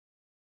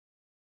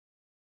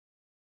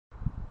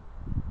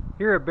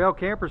Here at Bell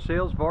Camper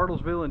Sales,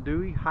 Bartlesville and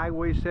Dewey,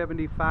 Highway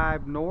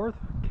 75 North,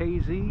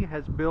 KZ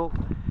has built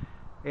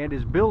and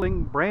is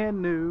building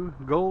brand new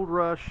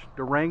GoldRush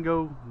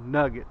Durango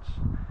Nuggets.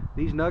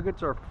 These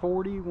nuggets are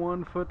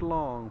 41 foot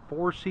long,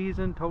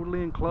 4-season,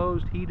 totally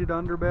enclosed, heated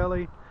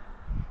underbelly,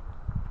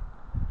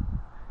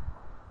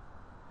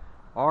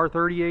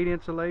 R38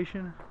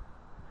 insulation,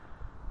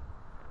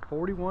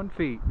 41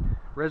 feet,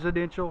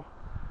 residential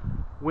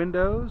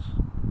windows,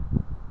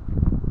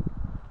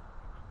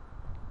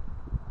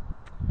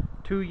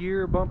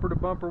 2-year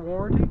bumper-to-bumper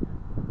warranty,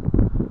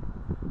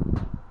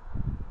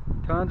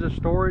 tons of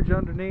storage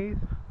underneath.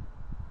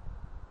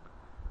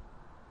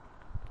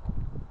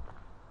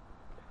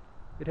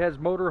 It has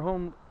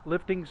motorhome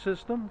lifting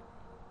system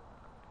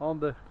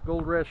on the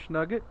GoldRush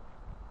Nugget,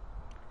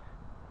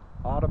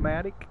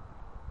 automatic,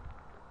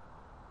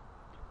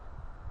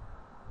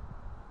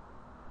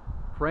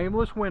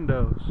 frameless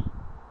windows.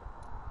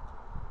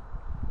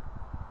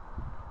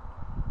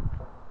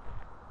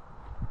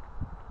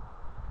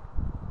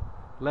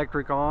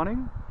 Electric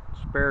awning,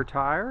 spare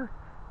tire.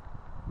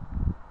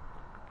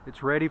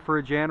 It's ready for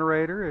a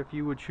generator if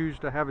you would choose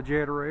to have a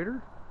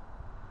generator.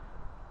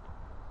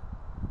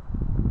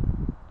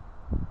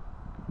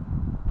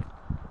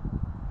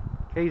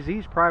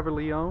 KZ's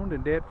privately owned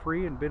and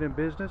debt-free and been in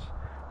business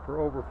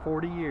for over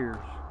 40 years.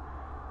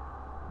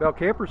 Bell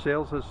Camper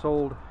Sales has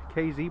sold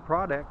KZ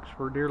products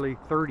for nearly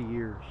 30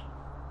 years.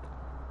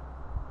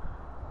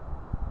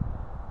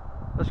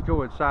 Let's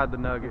go inside the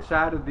Nugget.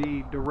 Inside of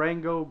the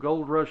Durango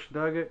GoldRush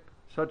Nugget,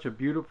 such a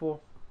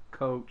beautiful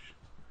coach.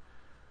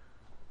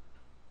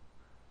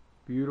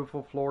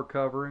 Beautiful floor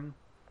covering.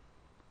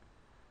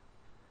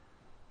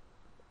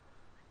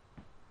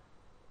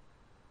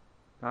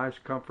 Nice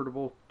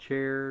comfortable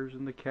chairs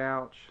and the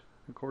couch.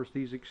 Of course,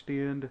 these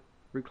extend,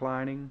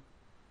 reclining.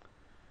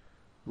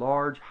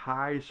 Large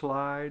high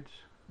slides.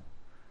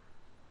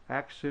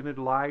 Accented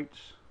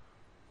lights.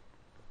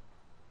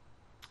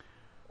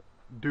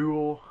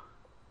 Dual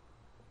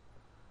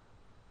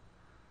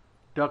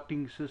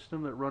ducting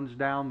system that runs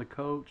down the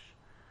coach.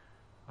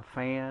 A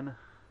fan.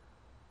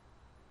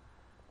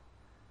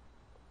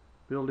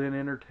 Built-in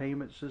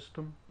entertainment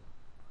system.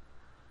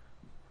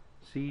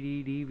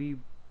 DVD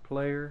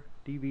player.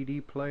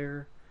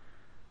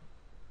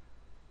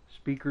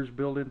 Speakers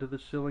built into the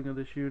ceiling of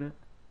this unit.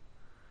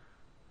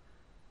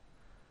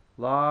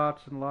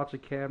 Lots and lots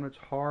of cabinets,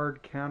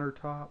 hard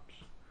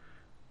countertops,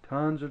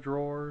 tons of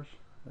drawers,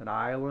 an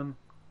island,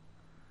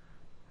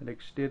 an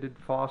extended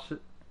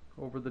faucet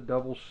over the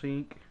double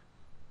sink.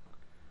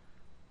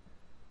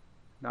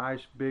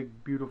 Nice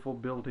big beautiful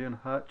built-in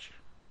hutch.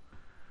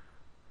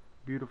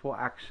 Beautiful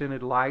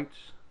accented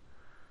lights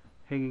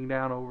hanging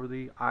down over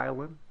the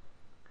island.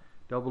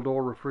 Double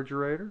door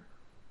refrigerator.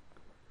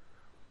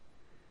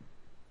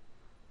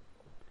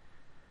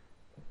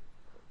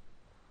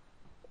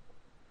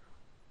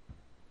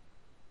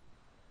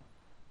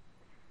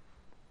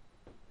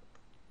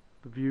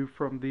 The view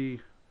from the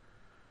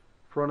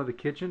front of the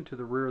kitchen to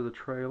the rear of the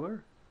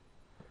trailer.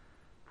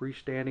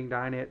 Freestanding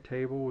dinette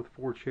table with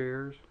 4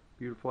 chairs.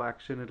 Beautiful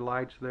accented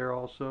lights there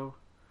also.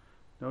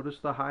 Notice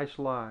the high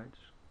slides.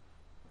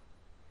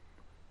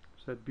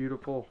 It's that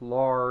beautiful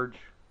large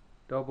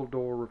double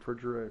door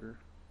refrigerator.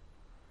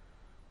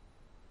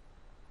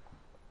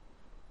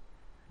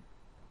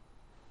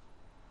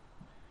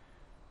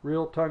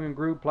 Real tongue and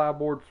groove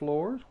plyboard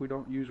floors. We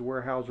don't use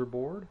Weyerhaeuser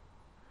board.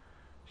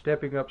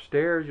 Stepping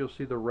upstairs, you'll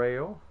see the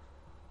rail.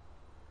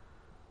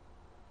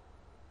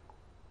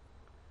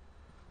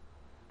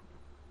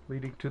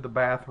 Leading to the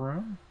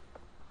bathroom.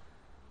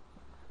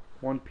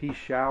 1-piece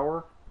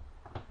shower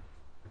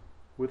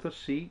with a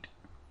seat.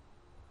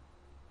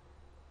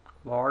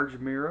 Large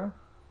mirror.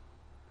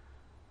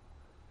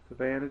 The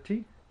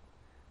vanity.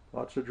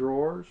 Lots of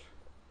drawers.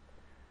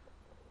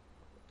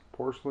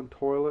 Porcelain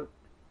toilet.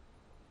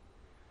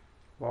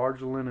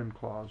 Large linen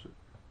closet.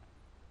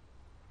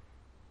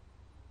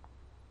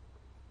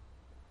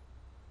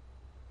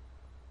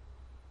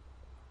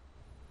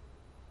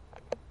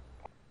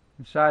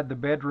 Inside the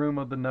bedroom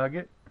of the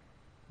Nugget,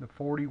 the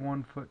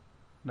 41-foot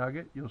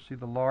Nugget, you'll see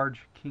the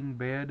large king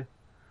bed.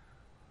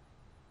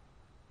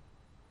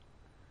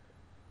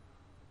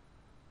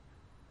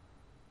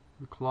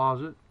 The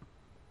closet.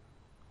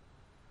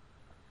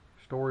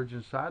 Storage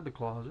inside the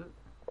closet.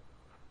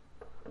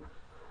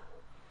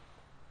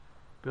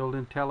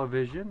 Built-in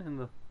television in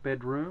the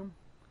bedroom.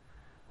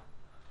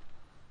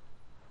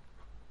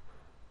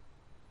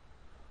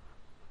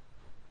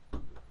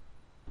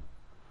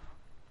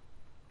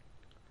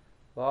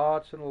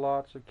 Lots and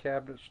lots of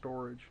cabinet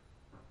storage,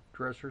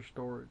 dresser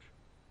storage.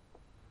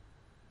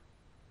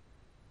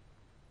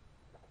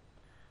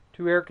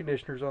 2 air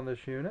conditioners on this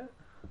unit.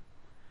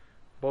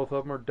 Both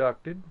of them are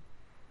ducted.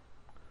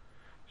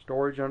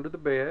 Storage under the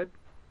bed.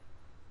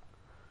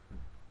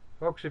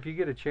 Folks, if you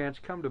get a chance,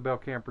 come to Bell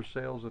Camper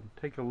Sales and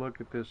take a look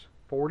at this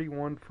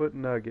 41-foot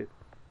Nugget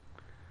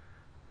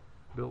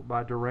built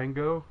by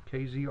Durango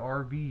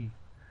KZRV,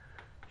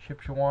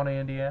 Shipshewana,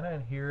 Indiana,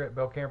 and here at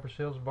Bell Camper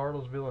Sales,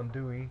 Bartlesville and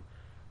Dewey,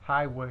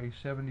 Highway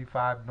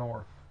 75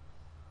 North.